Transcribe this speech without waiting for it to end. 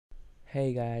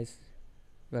Hey guys,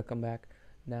 welcome back.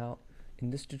 Now, in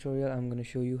this tutorial, I'm gonna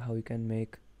show you how you can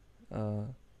make uh,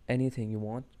 anything you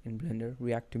want in Blender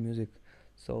react to music.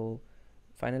 So,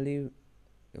 finally,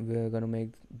 we're gonna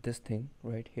make this thing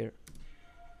right here.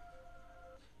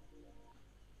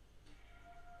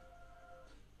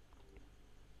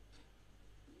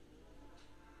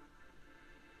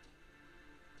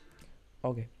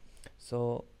 Okay,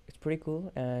 so it's pretty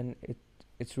cool and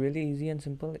it's really easy and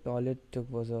simple. All it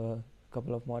took was a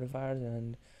couple of modifiers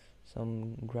and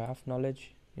some graph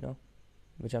knowledge,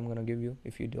 which I'm gonna give you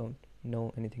if you don't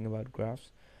know anything about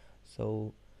graphs.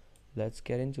 So let's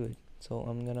get into it. So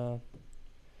I'm gonna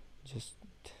just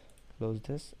close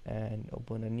this and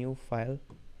open a new file.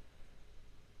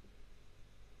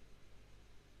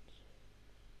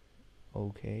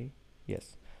 Okay,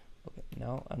 yes. Okay,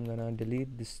 now I'm gonna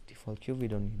delete this default cube, we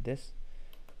don't need this,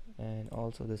 and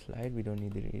also this slide, we don't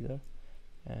need it either.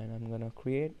 And I'm gonna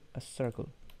create a circle.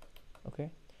 Okay,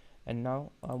 and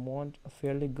now I want a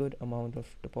fairly good amount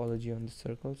of topology on the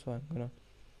circle, so I'm gonna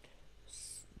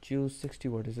choose 60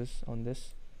 vertices on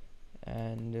this,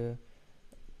 and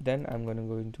then I'm gonna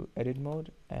go into edit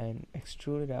mode and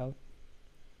extrude it out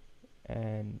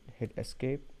and hit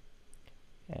escape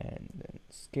and then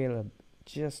scale up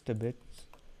just a bit,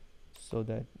 so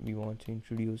that we want to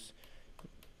introduce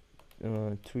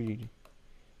 3D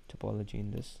topology in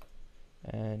this,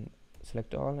 and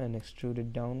select all and extrude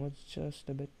it downwards just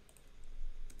a bit,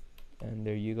 and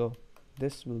there you go.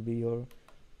 This will be your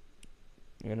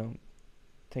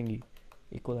thingy,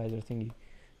 equalizer thingy.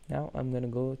 Now I'm gonna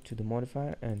go to the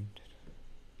modifier and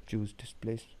choose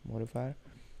displace modifier,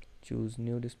 choose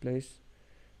new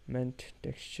displacement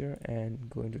texture and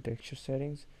go into texture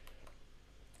settings,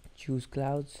 choose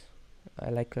clouds. I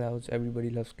like clouds,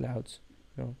 everybody loves clouds,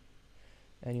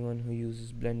 anyone who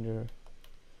uses Blender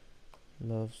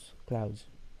loves clouds.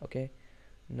 Okay,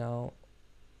 now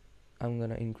I'm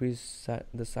gonna increase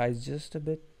the size just a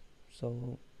bit,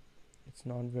 so it's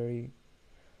not very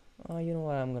you know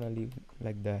what, I'm gonna leave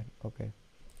like that. Okay,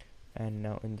 and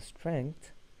now in the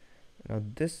strength, now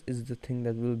this is the thing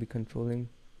that will be controlling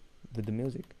with the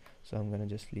music, so I'm gonna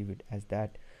just leave it as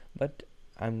that, but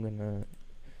I'm gonna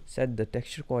set the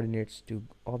texture coordinates to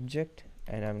object,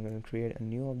 and I'm gonna create a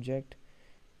new object,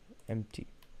 empty.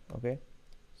 Okay,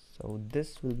 so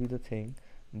this will be the thing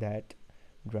that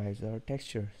drives our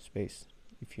texture space.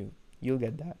 If you'll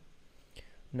get that.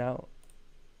 Now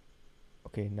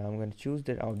okay, now I'm going to choose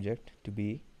that object to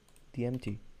be the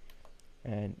empty,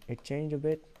 and it changed a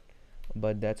bit,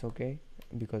 but that's okay,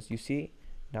 because you see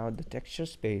now the texture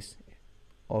space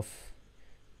of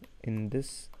in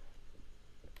this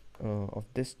of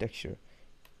this texture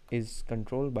is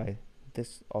controlled by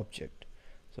this object.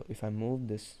 So if I move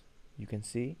this, you can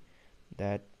see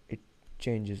that it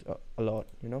changes a lot,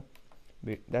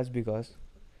 that's because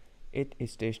it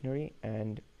is stationary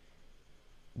and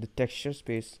the texture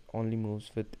space only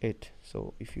moves with it.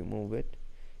 So if you move it,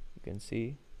 you can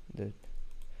see the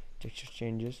texture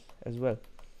changes as well.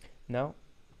 Now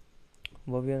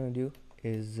what we're gonna do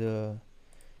is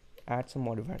add some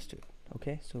modifiers to it.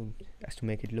 Okay, so as to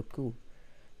make it look cool,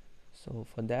 so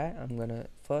for that I'm gonna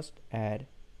first add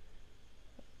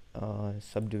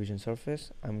subdivision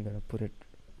surface. I'm gonna put it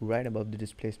right above the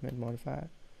displacement modifier,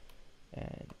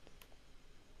 and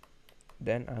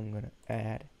then I'm gonna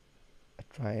add a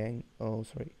triangulate,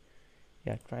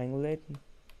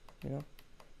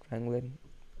 triangulate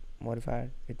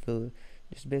modifier. It will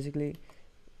just basically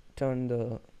turn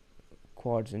the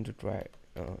quads into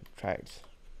triads,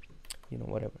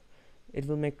 whatever. It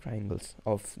will make triangles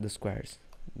of the squares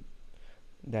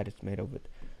that it's made of it.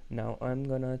 Now I'm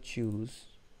gonna choose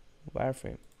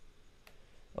wireframe.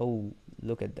 Oh,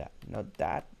 look at that. Now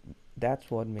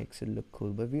that's what makes it look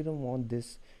cool, but we don't want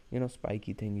this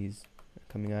spiky thingies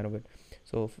coming out of it.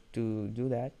 So to do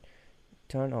that,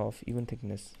 turn off even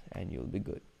thickness and you'll be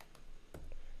good.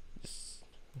 Just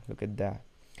look at that.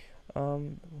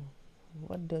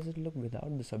 What does it look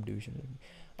without the subdivision?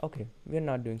 Okay, we're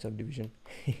not doing subdivision.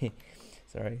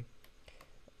 Sorry.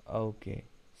 Okay,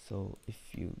 so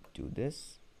if you do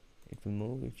this, it will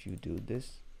move. If you do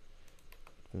this,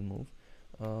 it will move.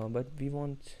 But we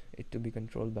want it to be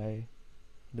controlled by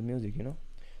the music,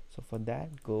 so for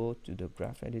that, go to the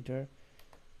graph editor,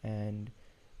 and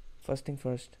first thing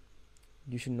first,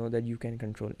 you should know that you can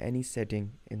control any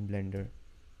setting in Blender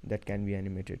that can be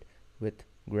animated with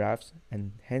graphs,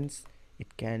 and hence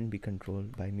it can be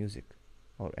controlled by music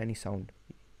or any sound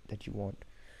that you want.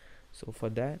 So for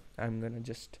that, I'm gonna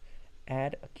just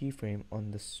add a keyframe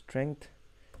on the strength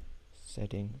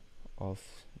setting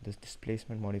of this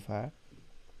displacement modifier.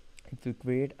 It will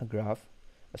create a graph,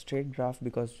 a straight graph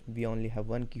because we only have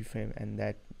one keyframe, and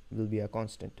that will be a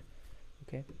constant.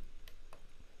 Okay,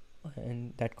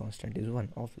 and that constant is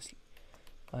 1, obviously.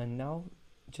 And now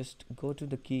just go to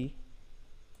the key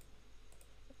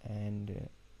and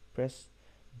press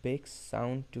bake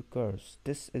sound to curves.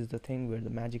 This is the thing where the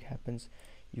magic happens.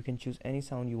 You can choose any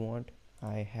sound you want.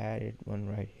 I had it one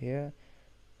right here,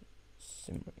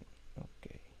 Simmering.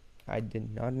 Okay, I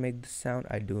did not make the sound.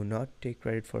 I do not take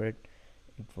credit for it.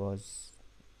 It was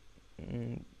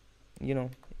you know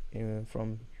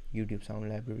from YouTube sound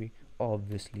library,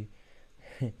 obviously.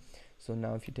 So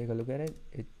now if you take a look at it,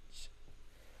 it's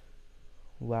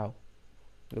wow,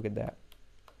 look at that,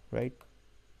 right?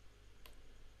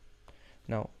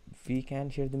 Now we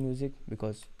can't hear the music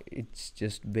because it's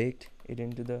just baked it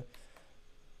into the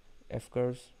F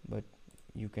curves, but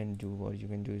you can do what you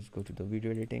can do is go to the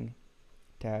video editing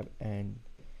tab and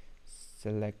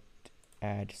select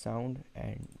add sound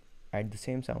and add the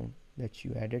same sound that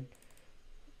you added,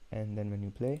 and then when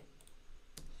you play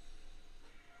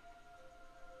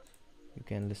you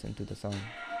can listen to the sound.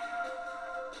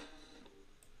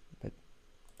 But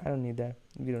I don't need that.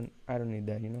 I don't need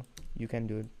that, you can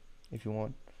do it if you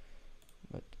want,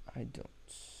 but I don't.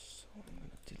 So I'm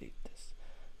gonna delete this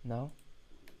now.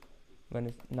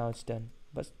 Now it's done.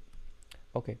 But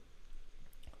okay,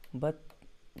 but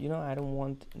I don't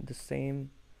want the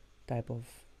same type of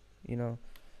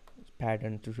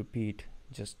pattern to repeat.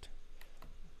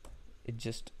 It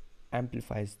just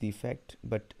amplifies the effect,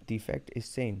 but the effect is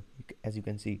same, as you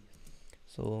can see.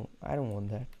 So I don't want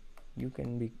that. You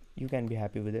can be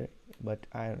happy with it, but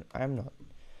I'm not.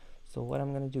 So what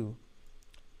I'm gonna do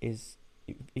is,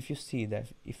 if you see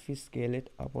that if you scale it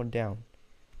up or down,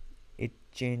 it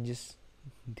changes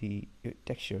the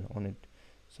texture on it.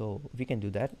 So we can do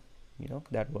that.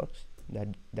 That works.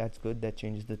 That's good. That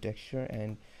changes the texture,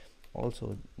 and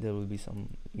also there will be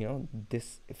some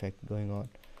this effect going on,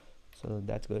 so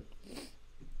that's good.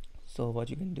 So what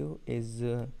you can do is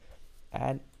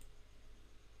add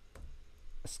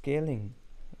a scaling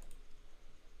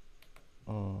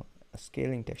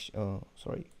texture,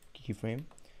 sorry, keyframe,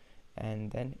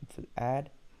 and then it will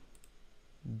add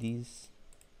these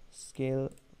scale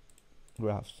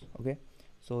graphs. Okay,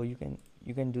 so you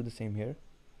can do the same here.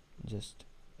 Just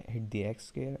hit the X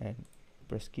scale and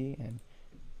press key and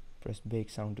press bake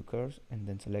sound to curves, and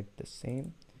then select the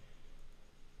same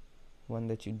one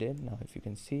that you did. Now if you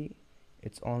can see,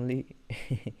 it's only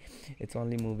it's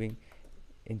only moving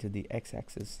into the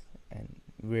x-axis and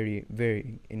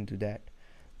very into that.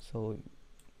 So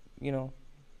you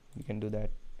can do that,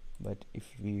 but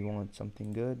if we want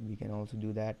something good, we can also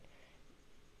do that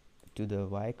to the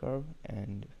y curve,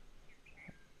 and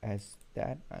as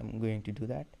that I'm going to do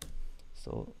that.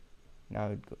 So now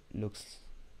it looks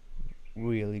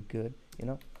really good.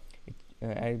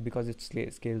 Because it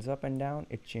scales up and down,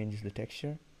 it changes the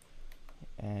texture,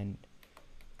 and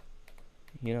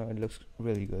it looks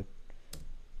really good.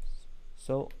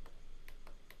 So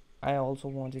I also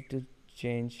wanted to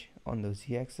change on the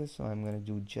z-axis, so I'm going to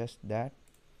do just that,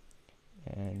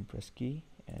 and press key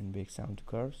and bake sound to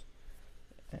curves,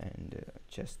 and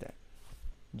just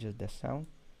that sound.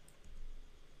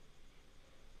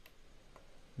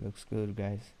 Looks good,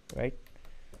 guys, right?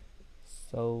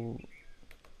 So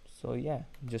yeah,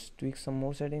 just tweak some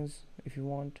more settings if you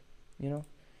want. You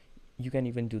can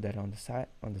even do that on the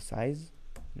size.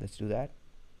 Let's do that.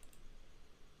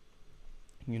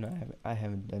 I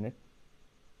haven't done it.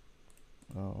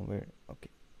 Where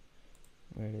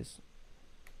it is?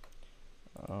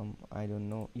 I don't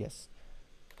know. Yes,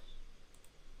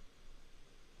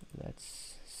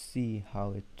 let's see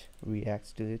how it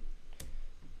reacts to it.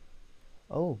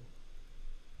 Oh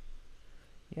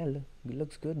yeah, it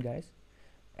looks good, guys.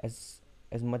 As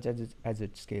much as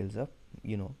it scales up,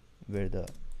 where the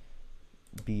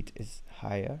beat is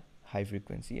high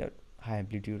frequency or high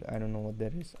amplitude, I don't know what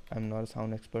that is, I'm not a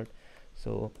sound expert.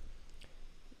 So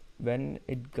when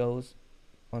it goes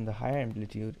on the higher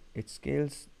amplitude, it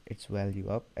scales its value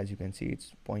up. As you can see,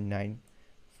 it's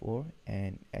 0.94,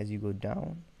 and as you go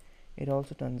down, it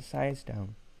also turns the size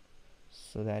down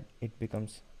so that it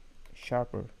becomes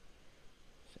sharper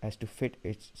as to fit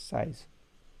its size.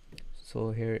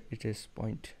 So here it is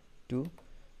 0.2,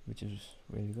 which is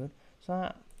really good.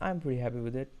 So I'm pretty happy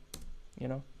with it,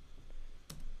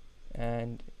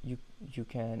 and you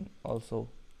can also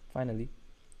finally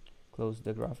close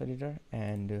the graph editor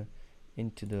and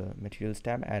into the materials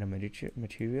tab, add a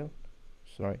material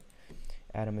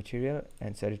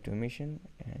and set it to emission,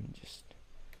 and just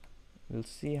we'll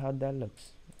see how that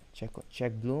looks.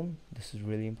 Check bloom. This is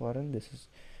really important. This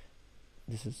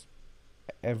is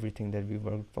everything that we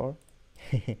worked for.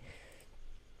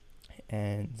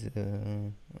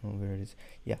 and where it is,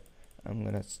 yeah, I'm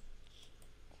gonna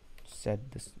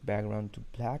set this background to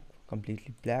black,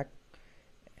 completely black,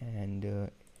 and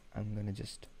I'm gonna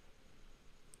just,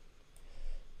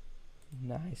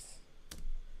 nice.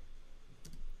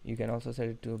 You can also set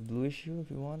it to a bluish hue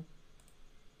if you want.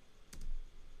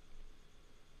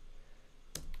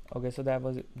 Okay, so that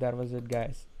was it,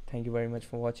 guys. Thank you very much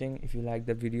for watching. If you like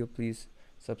the video, please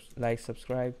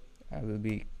subscribe. I will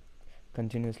be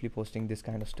continuously posting this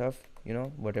kind of stuff,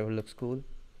 whatever looks cool,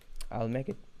 I'll make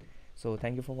it. So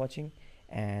thank you for watching,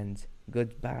 and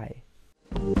goodbye.